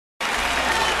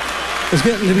It's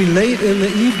getting to be late in the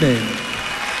evening.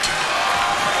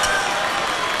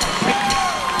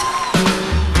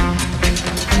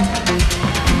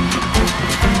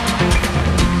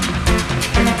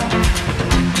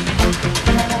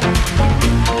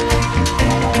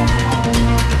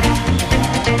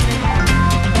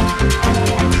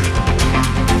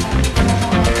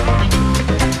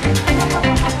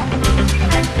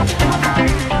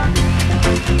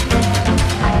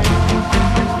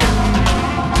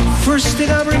 First thing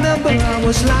I remember, I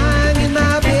was lying in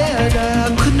my bed.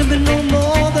 I couldn't have been no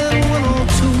more than 1 or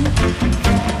 2.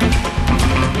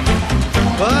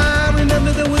 I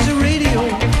remember there was a radio,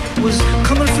 was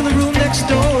coming from the room next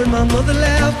door, and my mother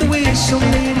laughed the way some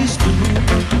ladies do.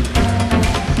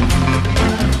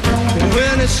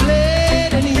 When it's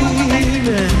late in the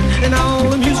evening and all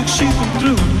the music seeping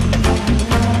through.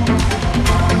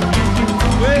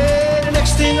 Well, the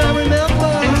next thing I remember,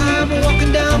 I'm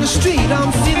walking down the street.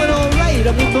 I'm feeling alright.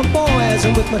 I'm with my boys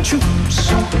and with my troops.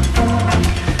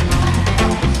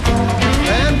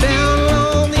 And down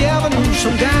along the avenue,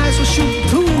 some guys were shooting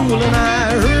pool, and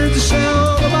I heard the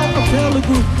sound of acapella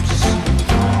groups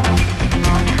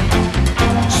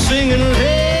singing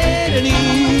late in the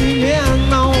evening,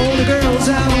 and all the girls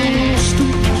out on the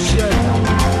stoops. Yeah.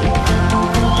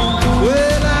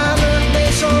 Well, I learned to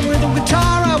play some rhythm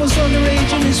guitar. I was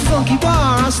underage in this funky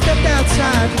bar. I stepped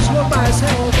outside, just walked by his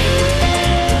house.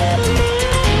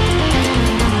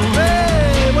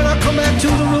 Hey, when I come back to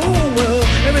the room, well,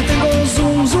 everything goes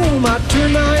zoom, zoom. I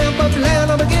turn my amp up,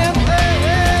 land up again. Hey,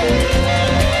 hey.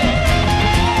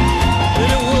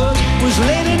 And it was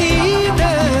late in the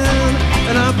evening,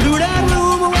 and I blew that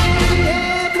room away.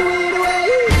 Yeah, blew it away.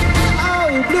 Oh,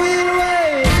 blew it away.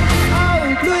 Oh,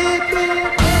 blew it, blew it.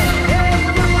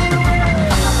 Yeah, blew it away.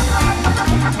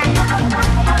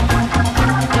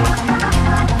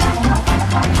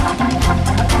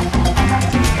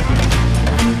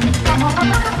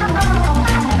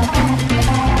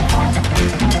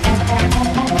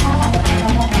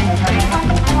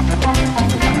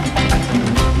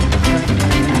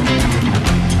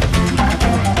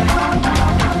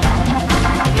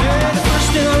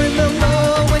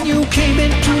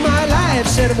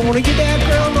 Said I'm gonna get that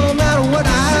girl no matter what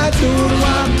I do.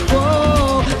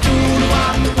 Whoa,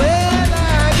 well,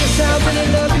 I guess I've been in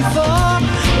love before.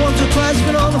 Once or twice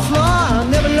been on the floor. I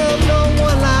never loved no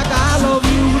one like I love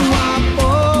you.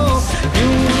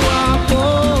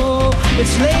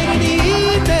 It's late in the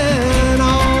evening,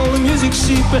 all the music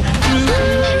seeping through.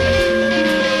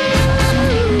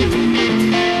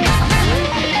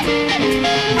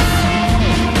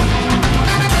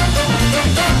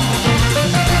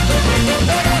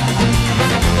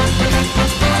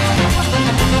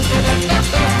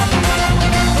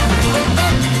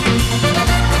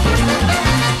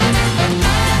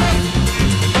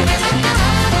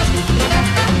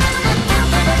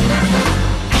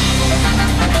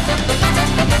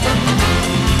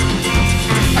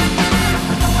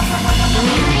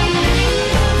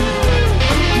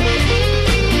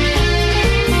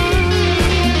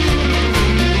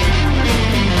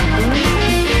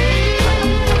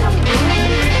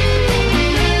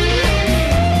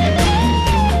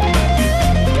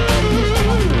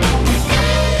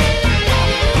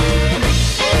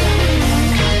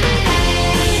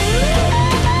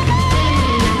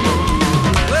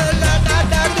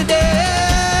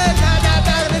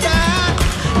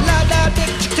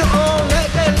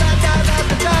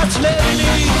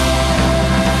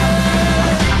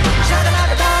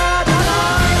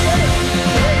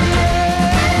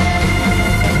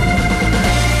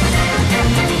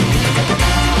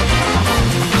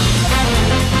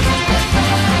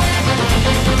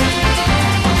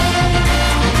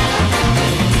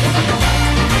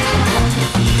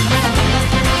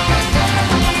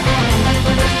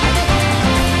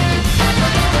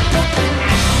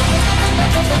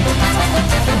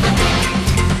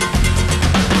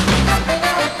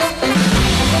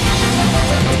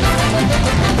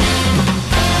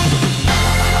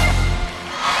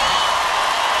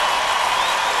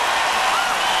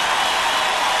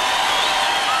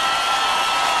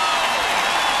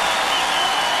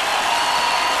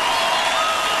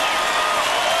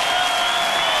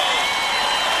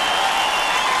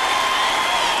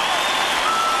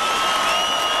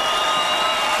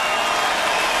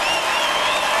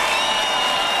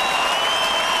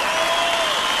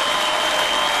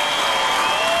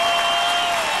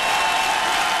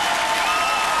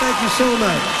 Thank you so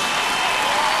much.